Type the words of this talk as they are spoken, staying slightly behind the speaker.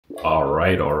All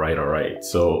right.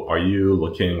 So are you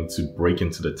looking to break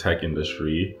into the tech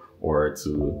industry or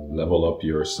to level up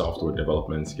your software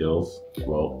development skills?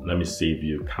 Well, let me save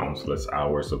you countless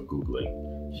hours of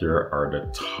Googling. Here are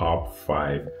the top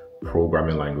 5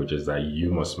 programming languages that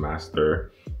you must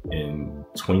master in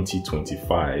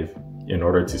 2025 in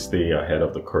order to stay ahead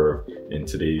of the curve in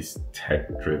today's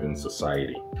tech-driven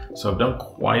society. So I've done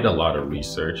quite a lot of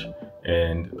research,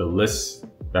 and the list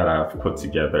that I've put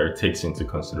together takes into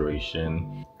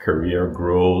consideration career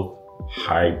growth,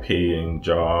 high-paying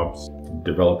jobs,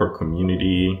 developer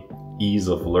community, ease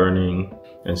of learning,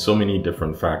 and so many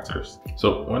different factors.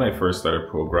 So when I first started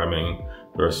programming,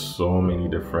 there are so many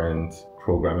different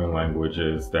programming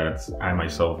languages that I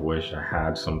myself wish I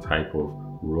had some type of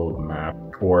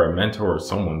roadmap or a mentor or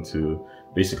someone to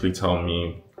basically tell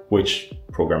me which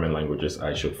programming languages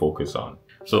I should focus on.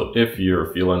 So if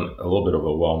you're feeling a little bit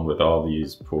overwhelmed with all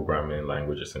these programming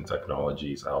languages and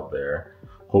technologies out there,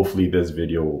 hopefully this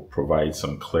video will provide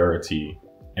some clarity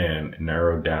and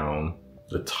narrow down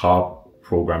the top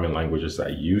programming languages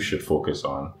that you should focus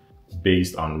on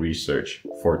based on research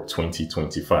for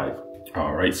 2025.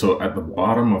 All right, so at the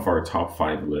bottom of our top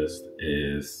 5 list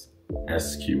is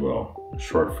SQL,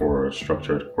 short for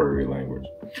structured query language.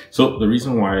 So the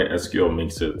reason why SQL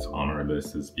makes it on our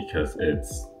list is because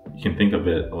you can think of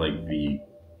it like the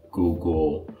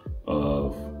Google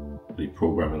of the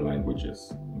programming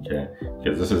languages, okay?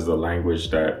 Because this is the language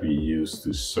that we use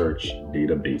to search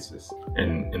databases.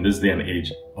 And in this day and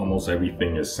age, almost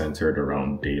everything is centered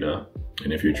around data.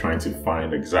 And if you're trying to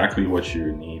find exactly what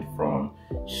you need from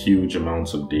huge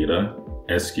amounts of data,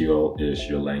 SQL is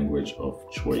your language of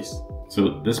choice.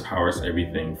 So this powers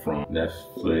everything from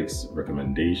Netflix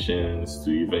recommendations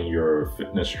to even your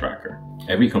fitness tracker.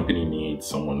 Every company needs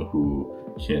someone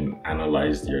who can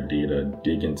analyze their data,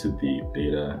 dig into the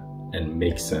data, and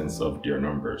make sense of their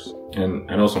numbers. And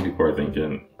I know some people are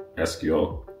thinking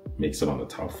SQL makes it on the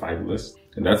top 5 list.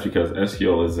 And that's because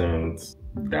SQL isn't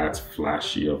that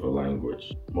flashy of a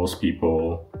language. Most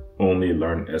people only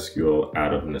learn SQL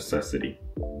out of necessity.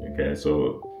 Okay,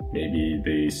 so maybe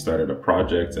they started a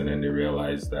project and then they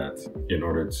realized that in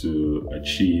order to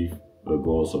achieve the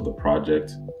goals of the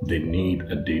project, they need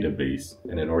a database.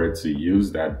 And in order to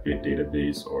use that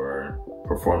database or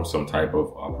perform some type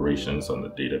of operations on the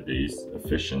database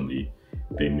efficiently,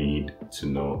 they need to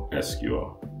know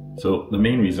SQL. So the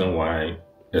main reason why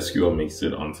SQL makes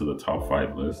it onto the top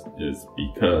 5 list is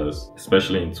because,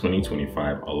 especially in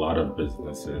 2025, a lot of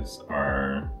businesses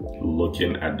are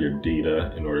looking at their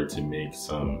data in order to make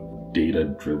some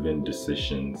data-driven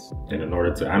decisions. And in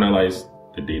order to analyze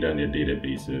the data in their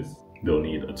databases, they'll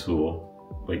need a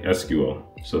tool like SQL.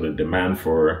 So the demand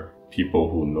for people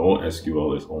who know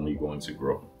SQL is only going to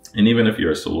grow. And even if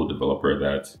you're a solo developer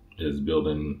that is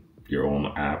building your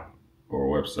own app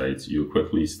or websites, you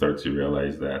quickly start to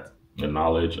realize that the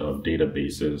knowledge of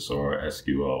databases or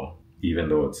SQL, even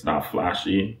though it's not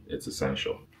flashy, it's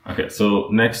essential. Okay, so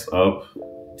next up,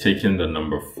 taking the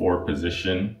number 4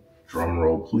 position, drum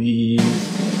roll please,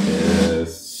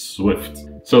 is Swift.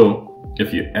 So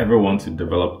if you ever want to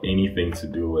develop anything to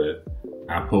do with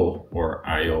Apple or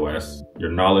iOS,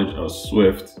 your knowledge of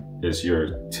Swift is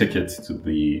your ticket to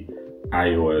the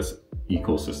iOS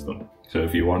ecosystem. So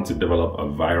if you want to develop a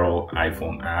viral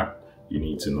iPhone app, you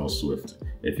need to know Swift.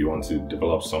 If you want to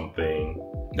develop something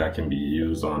that can be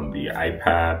used on the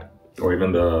iPad or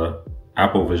even the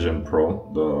Apple Vision Pro,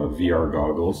 the VR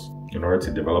goggles, in order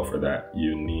to develop for that,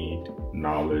 you need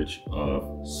knowledge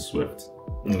of Swift.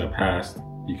 In the past,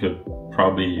 you could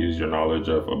probably use your knowledge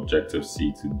of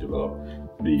Objective-C to develop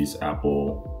these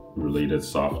Apple related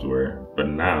software. But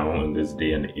now, in this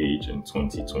day and age in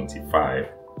 2025,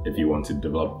 if you want to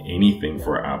develop anything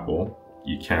for Apple,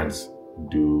 you can't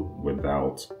do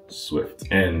without Swift.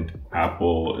 And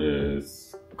Apple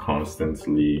is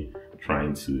constantly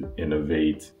trying to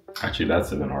innovate. Actually,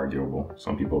 that's even arguable.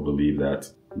 Some people believe that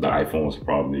the iPhone was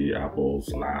probably Apple's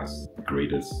last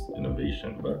greatest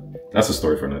innovation, but that's a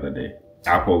story for another day.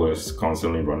 Apple is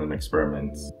constantly running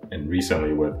experiments, and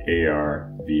recently with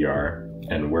AR, VR,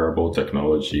 and wearable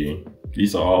technology,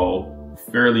 these are all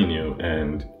fairly new,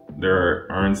 and there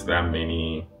aren't that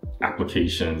many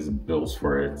applications built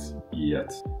for it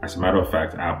yet. As a matter of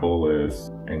fact, Apple is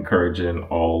encouraging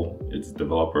all its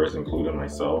developers, including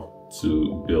myself,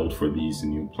 to build for these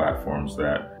new platforms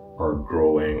that are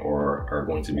growing or are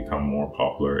going to become more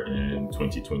popular in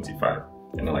 2025.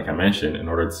 And like I mentioned, in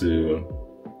order to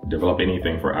develop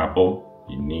anything for Apple,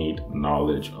 you need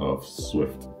knowledge of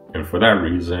Swift. And for that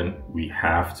reason, we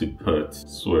have to put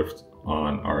Swift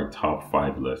on our top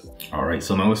 5 list. All right,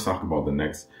 so now let's talk about the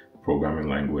next programming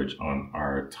language on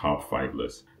our top 5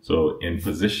 list. So in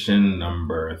position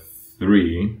number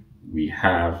 3, we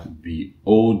have the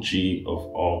OG of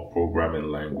all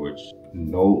programming language.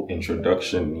 No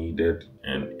introduction needed,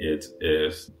 and it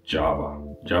is Java.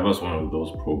 Java is one of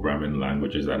those programming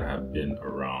languages that have been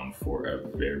around for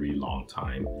a very long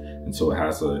time. And so it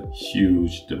has a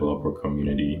huge developer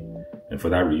community. And for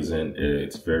that reason,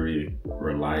 it's very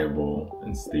reliable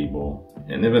and stable.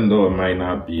 And even though it might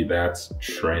not be that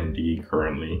trendy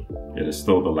currently, it is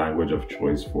still the language of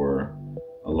choice for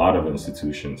a lot of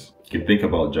institutions. You can think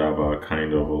about Java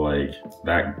kind of like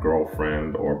that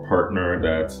girlfriend or partner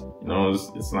that, you know,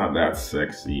 it's not that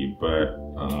sexy, but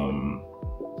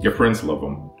your friends love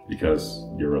them because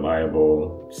you're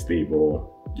reliable,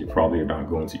 stable, you're probably not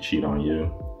going to cheat on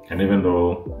you. And even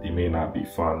though they may not be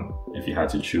fun, if you had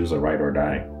to choose a ride or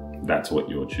die, that's what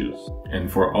you'll choose.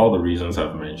 And for all the reasons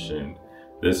I've mentioned,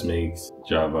 this makes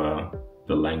Java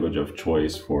the language of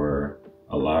choice for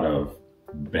a lot of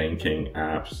banking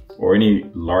apps or any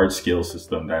large scale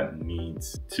system that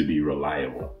needs to be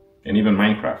reliable. And even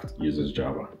Minecraft uses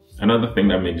Java. Another thing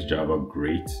that makes Java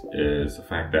great is the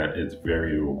fact that it's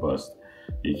very robust.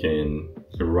 You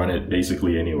can run it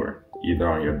basically anywhere, either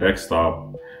on your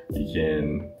desktop. You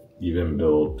can even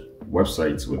build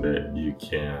websites with it. You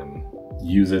can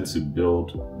use it to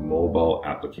build mobile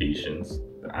applications,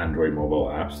 the Android mobile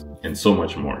apps, and so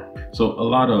much more. So a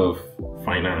lot of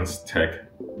finance tech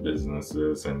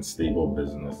businesses and stable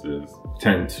businesses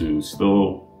tend to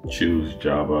still choose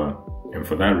Java. And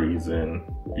for that reason,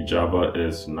 Java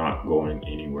is not going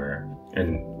anywhere.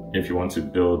 And if you want to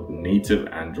build native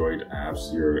Android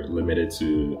apps, you're limited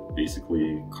to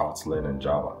basically Kotlin and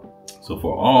Java. So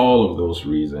for all of those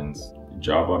reasons,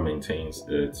 Java maintains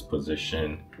its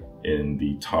position in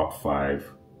the top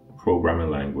 5 programming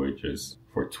languages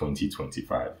for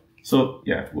 2025. So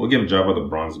yeah, we'll give Java the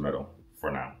bronze medal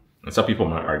for now. And some people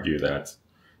might argue that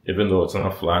even though it's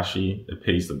not flashy, it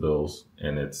pays the bills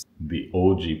and it's the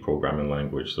OG programming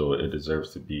language, so it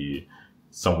deserves to be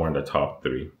somewhere in the top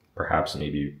 3, perhaps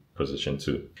maybe position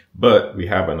 2. But we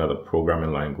have another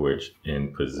programming language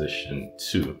in position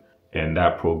 2, and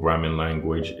that programming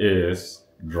language is,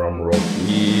 drumroll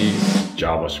please,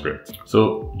 JavaScript.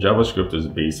 So JavaScript is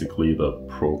basically the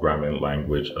programming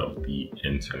language of the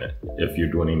internet. If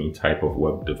you're doing any type of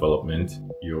web development,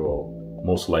 you'll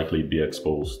most likely be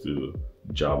exposed to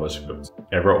JavaScript.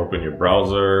 Ever open your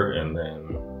browser and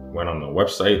then went on a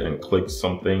website and clicked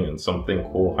something and something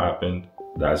cool happened?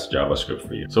 That's JavaScript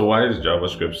for you. So why is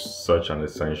JavaScript such an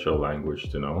essential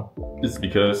language to know? It's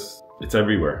because it's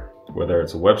everywhere. Whether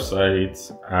it's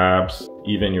websites, apps,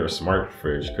 even your smart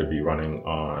fridge could be running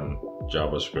on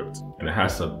JavaScript. And it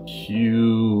has a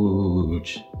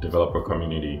huge developer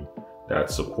community that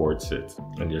supports it.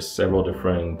 And there's several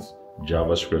different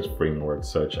JavaScript frameworks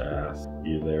such as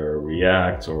either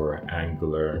React or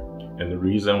Angular. And the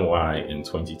reason why in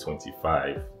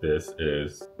 2025 this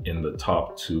is in the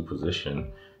top 2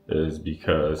 position is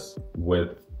because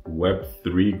with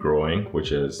Web3 growing,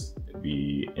 which is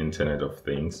the Internet of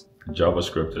Things,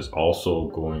 JavaScript is also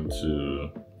going to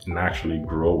naturally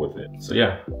grow with it. So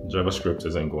yeah, JavaScript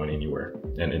isn't going anywhere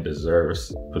and it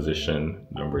deserves position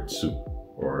number 2,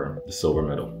 or the silver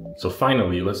medal. So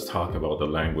finally, let's talk about the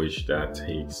language that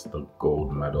takes the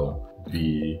gold medal,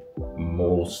 the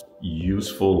most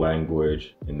useful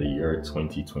language in the year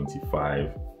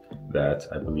 2025 that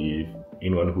I believe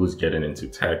anyone who's getting into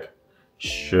tech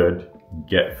should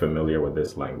get familiar with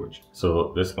this language.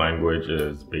 So this language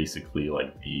is basically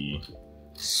like the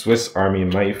Swiss Army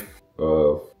knife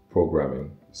of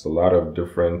programming. It's a lot of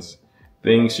different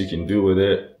things you can do with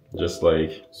it, just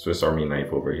like Swiss Army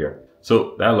knife over here.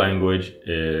 So that language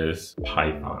is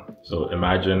Python. So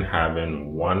imagine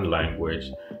having one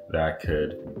language that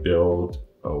could build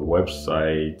a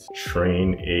website,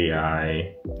 train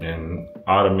AI, and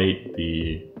automate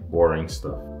the boring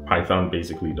stuff. Python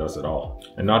basically does it all.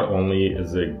 And not only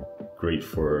is it great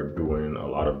for doing a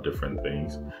lot of different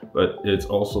things, but it's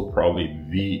also probably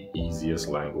the easiest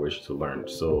language to learn.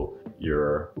 So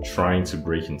you're trying to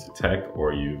break into tech,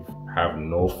 or you have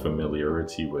no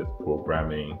familiarity with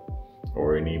programming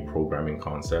or any programming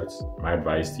concepts, my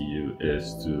advice to you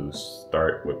is to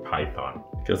start with Python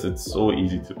because it's so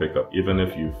easy to pick up, even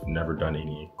if you've never done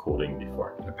any coding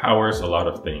before. It powers a lot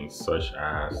of things such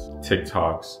as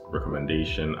TikTok's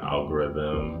recommendation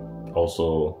algorithm,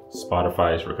 also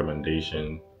Spotify's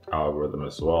recommendation algorithm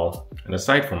as well. And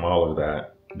aside from all of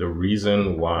that, the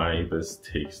reason why this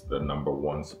takes the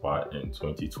 #1 spot in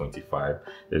 2025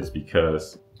 is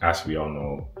because, as we all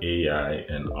know, AI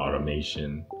and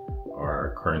automation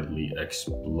are currently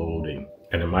exploding.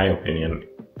 And in my opinion,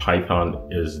 Python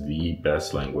is the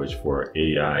best language for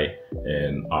AI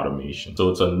and automation. So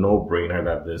it's a no-brainer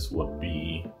that this would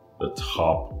be the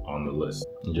top on the list.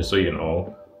 And just so you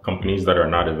know, companies that are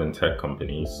not even tech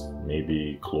companies,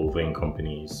 maybe clothing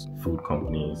companies, food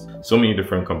companies, so many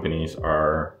different companies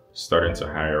are starting to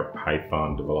hire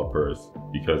Python developers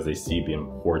because they see the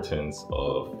importance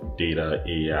of data,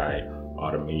 AI,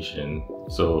 automation.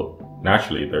 So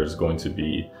naturally, there's going to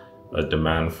be a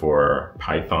demand for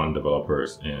Python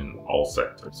developers in all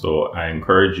sectors. So I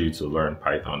encourage you to learn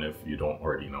Python if you don't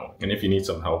already know. And if you need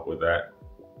some help with that,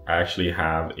 I actually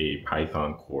have a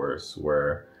Python course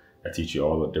where I teach you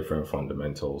all the different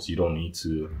fundamentals. You don't need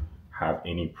to have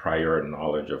any prior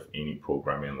knowledge of any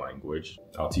programming language.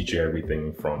 I'll teach you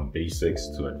everything from basics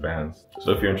to advanced.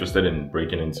 So if you're interested in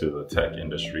breaking into the tech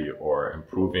industry or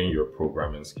improving your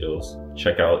programming skills,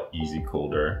 check out Easy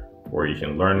Coder, where you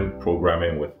can learn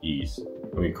programming with ease.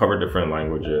 And we cover different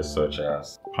languages such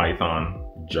as Python,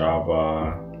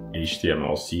 Java,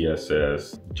 HTML,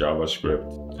 CSS,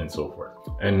 JavaScript, and so forth.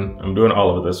 And I'm doing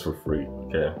all of this for free,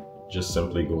 okay? Just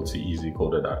simply go to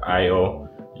easycoder.io.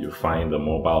 You'll find the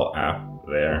mobile app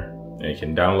there, and you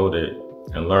can download it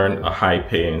and learn a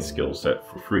high-paying skill set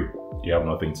for free. You have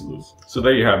nothing to lose. So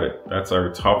there you have it. That's our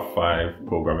top 5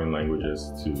 programming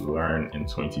languages to learn in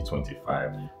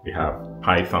 2025. We have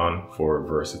Python for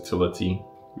versatility.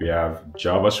 We have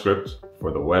JavaScript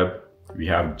for the web. We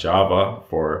have Java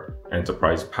for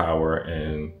enterprise power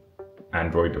and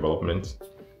Android development.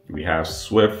 We have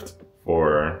Swift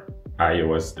for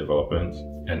iOS development,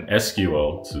 and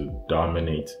SQL to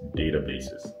dominate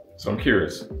databases. So I'm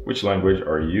curious, which language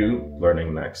are you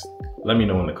learning next? Let me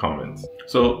know in the comments.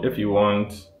 So if you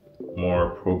want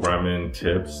more programming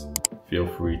tips, feel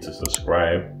free to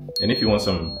subscribe. And if you want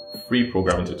some free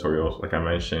programming tutorials, like I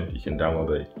mentioned, you can download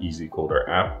the Easy Coder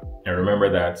app. And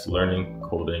remember that learning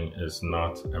coding is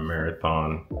not a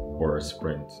marathon or a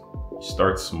sprint.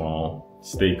 Start small,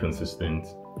 stay consistent,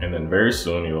 and then very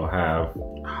soon you'll have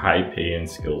high-paying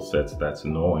skill sets that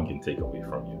no one can take away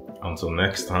from you. Until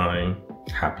next time,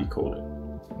 happy coding.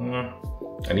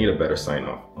 I need a better sign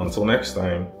off. Until next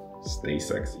time, stay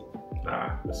sexy.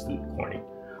 Nah, let's do corny.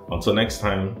 Until next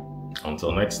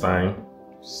time,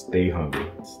 stay hungry.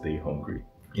 Stay hungry.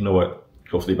 You know what?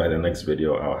 Hopefully by the next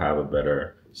video, I'll have a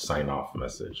better sign off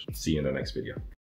message. See you in the next video.